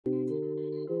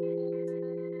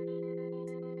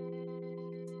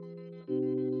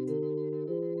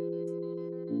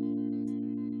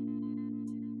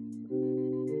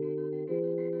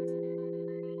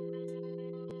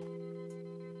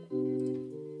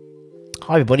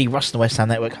Hi everybody, Russ and the West Ham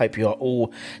Network. Hope you are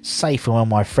all safe and well,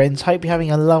 my friends. Hope you're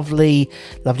having a lovely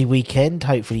weekend.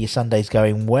 Hopefully your Sunday's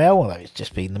going well, although it's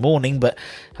just been the morning, but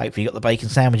hopefully you got the bacon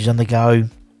sandwiches on the go,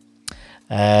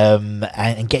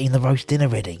 and getting the roast dinner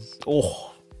ready.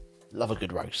 Oh, love a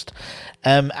good roast.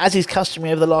 As is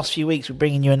customary over the last few weeks, we're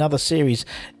bringing you another series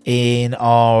in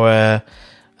our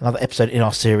another episode in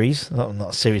our series, not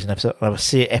a series, an episode, another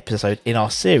episode in our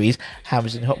series,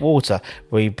 Hammers in Hot Water,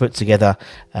 where we put together,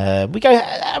 we go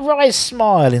a wry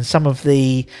smile in some of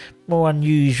the more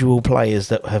unusual players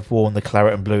that have worn the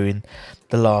claret and blue in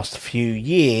the last few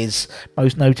years,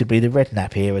 most notably the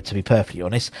Redknapp era, to be perfectly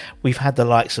honest. We've had the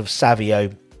likes of Savio.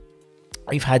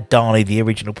 We've had Dali, the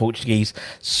original Portuguese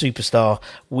superstar.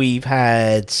 We've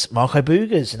had Marco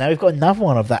Boogers. Now we've got another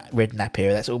one of that Redknapp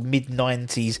era, that sort of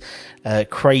mid-90s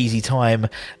crazy time,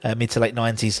 mid to late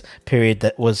 90s period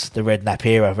that was the Redknapp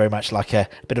era, very much like a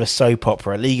bit of a soap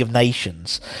opera, a League of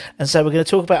Nations. And so we're going to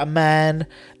talk about a man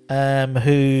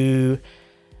who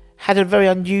had a very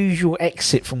unusual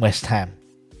exit from West Ham.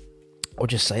 I'll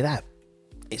just say that.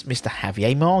 It's Mr.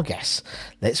 Javier Margas.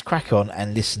 Let's crack on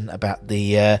and listen about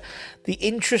the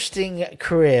interesting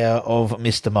career of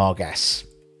Mr. Margas.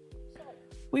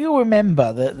 We all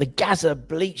remember the Gaza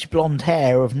bleached blonde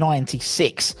hair of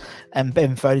 '96 and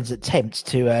Ben Foden's attempt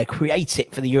to create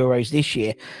it for the Euros this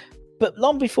year. But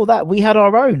long before that, we had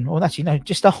our own, or actually, no,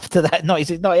 just after that,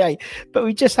 96, 98, but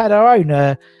we just had our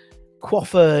own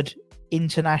coiffured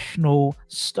international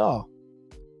star.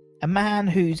 A man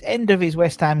whose end of his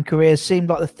West Ham career seemed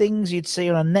like the things you'd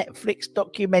see on a Netflix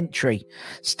documentary.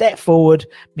 Step forward,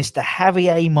 Mr.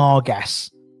 Javier Margas.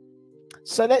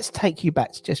 So let's take you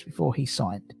back to just before he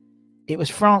signed. It was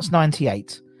France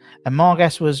 98, and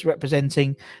Margas was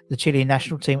representing the Chilean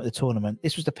national team at the tournament.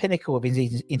 This was the pinnacle of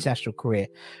his international career,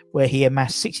 where he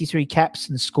amassed 63 caps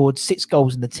and scored 6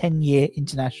 goals in the 10-year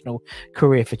international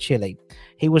career for Chile.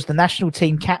 He was the national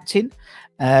team captain,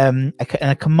 and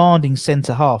a commanding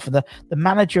centre half. And the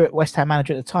manager at West Ham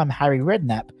manager at the time, Harry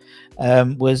Redknapp,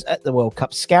 was at the World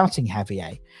Cup scouting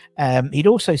Javier. He'd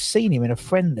also seen him in a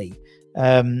friendly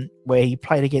where he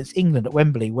played against England at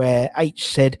Wembley, where H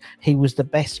said he was the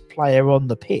best player on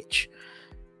the pitch.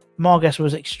 Margas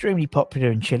was extremely popular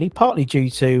in Chile, partly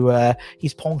due to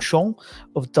his penchant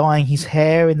of dyeing his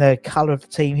hair in the colour of the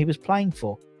team he was playing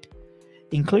for,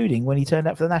 including when he turned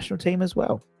up for the national team as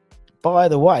well. By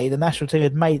the way, the national team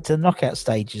had made it to the knockout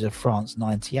stages of France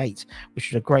 98,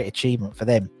 which was a great achievement for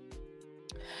them.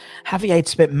 Javier had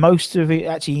spent most of it,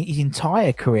 actually his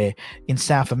entire career, in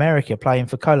South America, playing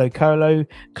for Colo Colo,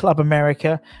 Club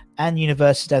America, and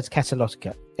Universidad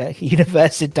Católica.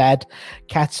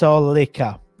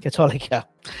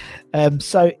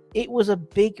 So it was a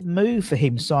big move for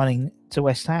him signing to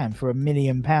West Ham for £1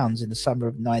 million in the summer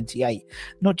of 98,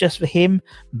 not just for him,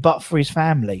 but for his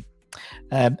family.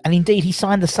 And indeed, he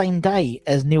signed the same day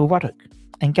as Neil Ruddock.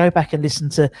 And go back and listen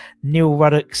to Neil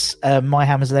Ruddock's My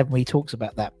Hammers 11, where he talks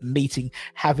about that, meeting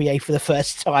Javier for the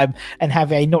first time, and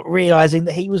Javier not realising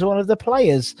that he was one of the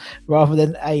players rather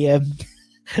than a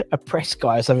press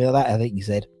guy or something like that, I think he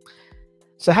said.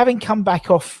 So having come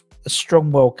back off a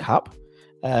strong World Cup,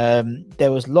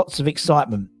 there was lots of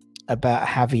excitement about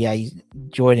Javier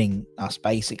joining us,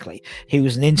 basically. He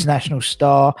was an international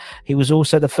star. He was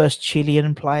also the first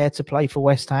Chilean player to play for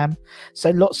West Ham. So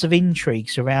lots of intrigue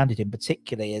surrounded him,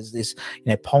 particularly as this,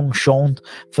 penchant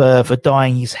for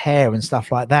dyeing his hair and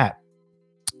stuff like that.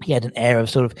 He had an air of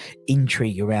sort of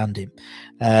intrigue around him.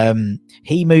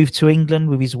 He moved to England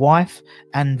with his wife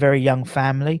and very young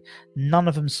family. None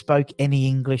of them spoke any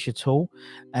English at all.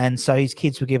 And so his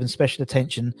kids were given special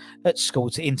attention at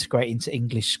school to integrate into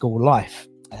English school life.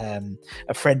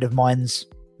 A friend of mine's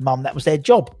mum, that was their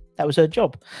job. That was her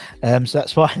job. So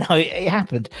that's why I know it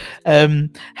happened.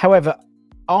 However,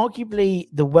 arguably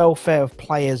the welfare of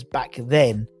players back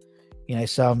then,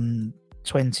 some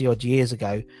 20 odd years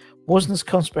ago, wasn't as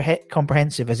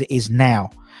comprehensive as it is now,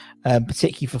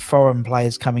 particularly for foreign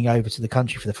players coming over to the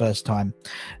country for the first time.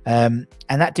 And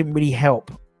that didn't really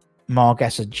help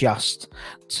Margas adjust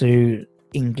to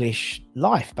English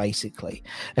life, basically.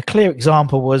 A clear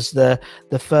example was the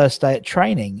first day at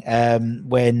training,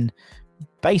 when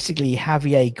basically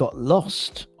Javier got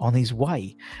lost on his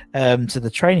way to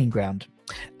the training ground.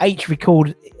 H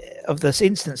recalled of this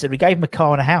instance that we gave him a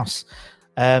car and a house.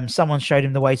 Someone showed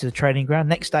him the way to the training ground.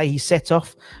 Next day, he set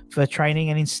off for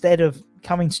training, and instead of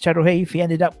coming to Chadwell Heath, he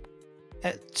ended up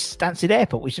at Stansted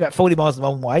Airport, which is about 40 miles the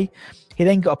one way. He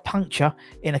then got a puncture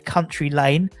in a country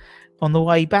lane on the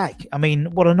way back. I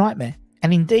mean, what a nightmare.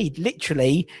 And indeed,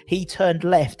 literally, he turned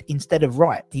left instead of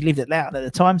right. He lived at Loughton at the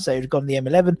time, so he'd gone the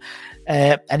M11,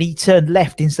 and he turned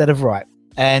left instead of right.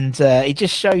 And it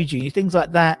just showed you things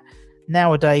like that.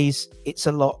 Nowadays, it's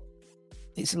a lot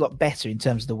better in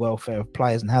terms of the welfare of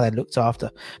players and how they're looked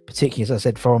after, particularly, as I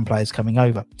said, foreign players coming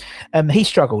over. He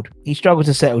struggled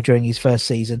to settle during his first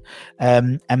season,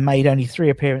 and made only 3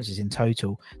 appearances in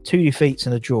total, 2 defeats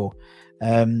and a draw.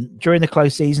 During the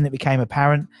close season, it became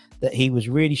apparent that he was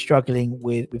really struggling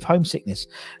with homesickness,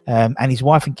 and his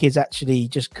wife and kids actually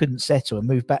just couldn't settle and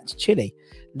moved back to Chile,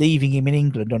 leaving him in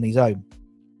England on his own.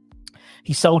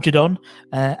 He soldiered on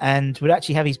and would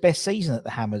actually have his best season at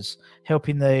the Hammers,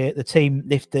 helping the team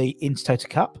lift the Intertoto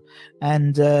Cup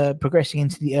and progressing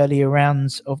into the earlier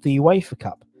rounds of the UEFA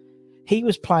Cup. He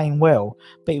was playing well,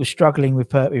 but he was struggling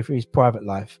with his private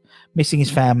life, missing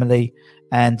his family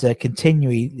and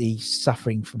continually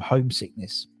suffering from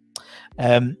homesickness.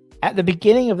 At the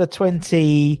beginning of the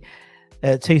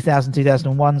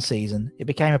 2000-2001 season, it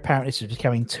became apparent this was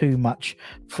becoming too much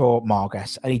for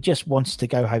Margas, and he just wanted to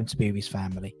go home to be with his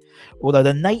family. Although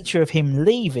the nature of him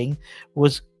leaving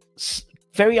was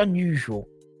very unusual.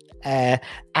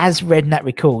 As Redknapp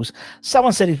recalls,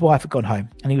 someone said his wife had gone home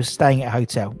and he was staying at a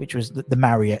hotel, which was the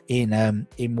Marriott in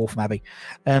Waltham Abbey.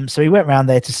 So he went round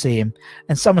there to see him,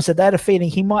 and someone said they had a feeling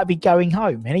he might be going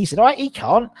home, and he said, he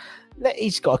can't.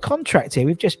 He's got a contract here.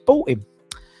 We've just bought him.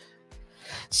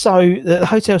 So the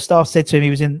hotel staff said to him he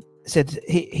was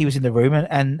in the room,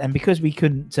 and because we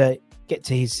couldn't get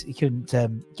to his, he couldn't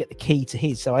get the key to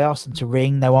his. So I asked him to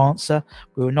ring, no answer.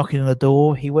 We were knocking on the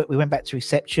door. We went back to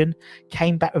reception,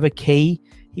 came back with a key.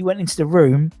 He went into the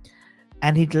room,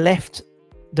 and he'd left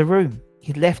the room.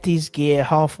 He'd left his gear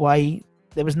halfway.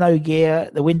 There was no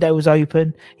gear. The window was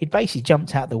open. He'd basically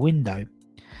jumped out the window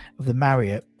of the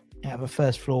Marriott, out of a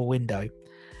first floor window,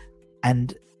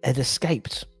 and had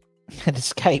escaped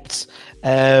West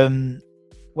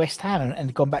Ham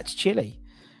and gone back to Chile.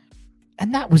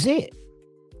 And that was it.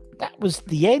 That was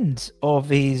the end of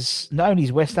not only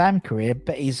his West Ham career,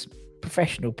 but his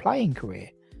professional playing career.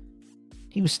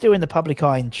 He was still in the public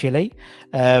eye in Chile,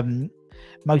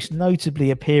 most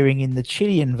notably appearing in the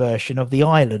Chilean version of The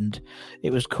Island.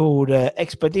 It was called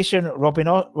Expedition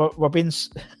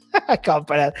I can't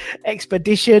pronounce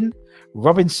Expedition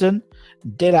Robinson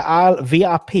de la Isle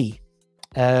VIP.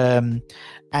 And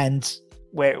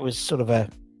where it was sort of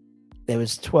there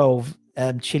was 12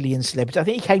 Chilean celebrities. I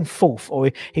think he came fourth, or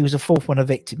he was the fourth one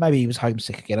evicted. Maybe he was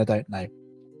homesick again. I don't know.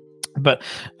 But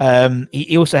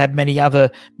he also had many other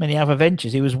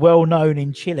ventures. He was well known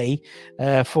in Chile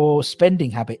for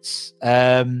spending habits.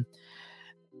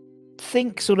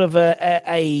 Think sort of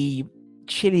a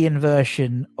Chilean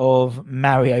version of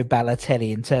Mario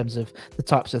Balotelli in terms of the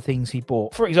types of things he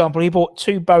bought. For example, he bought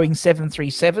 2 Boeing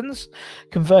 737s,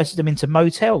 converted them into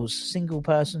motels,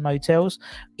 single-person motels,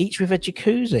 each with a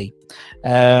jacuzzi.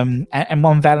 And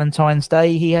one Valentine's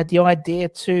Day, he had the idea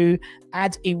to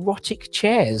add erotic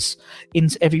chairs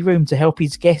into every room to help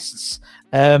his guests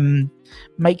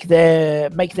make their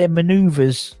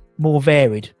maneuvers more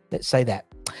varied. Let's say that.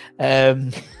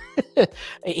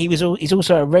 He's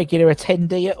also a regular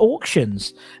attendee at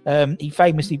auctions. He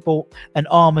famously bought an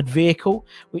armored vehicle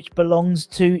which belongs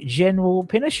to General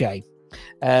Pinochet.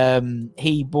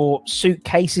 He bought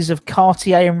suitcases of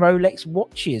Cartier and Rolex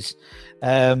watches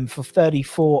for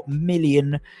 34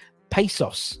 million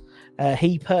pesos.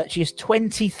 He purchased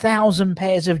 20,000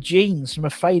 pairs of jeans from a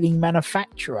failing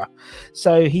manufacturer.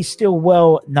 So he's still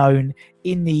well known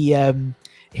in the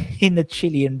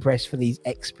Chilean press for these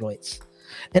exploits.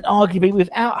 And arguably,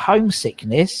 without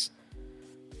homesickness,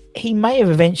 he may have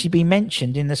eventually been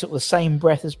mentioned in the sort of the same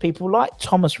breath as people like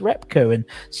Thomas Repko and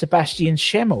Sebastian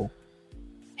Schemmel.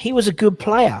 He was a good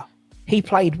player. He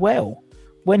played well.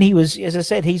 When he was, as I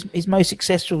said, his most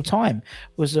successful time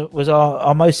was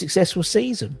our most successful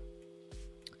season.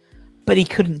 But he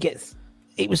couldn't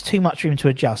it was too much for him to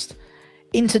adjust.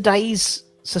 In today's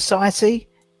society,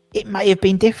 it may have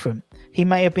been different. He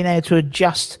may have been able to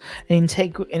adjust and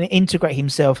integrate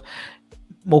himself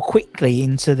more quickly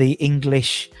into the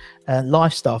English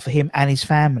lifestyle for him and his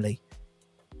family.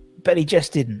 But he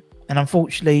just didn't. And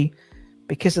unfortunately,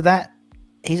 because of that,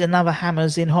 he's another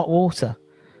Hammers in hot water.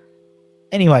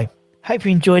 Anyway, hope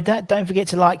you enjoyed that. Don't forget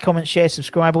to like, comment, share,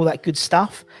 subscribe, all that good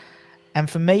stuff. And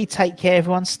for me, take care,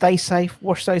 everyone. Stay safe.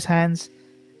 Wash those hands.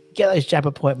 Get those jab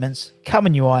appointments. Come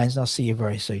in your irons, and I'll see you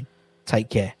very soon. Take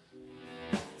care.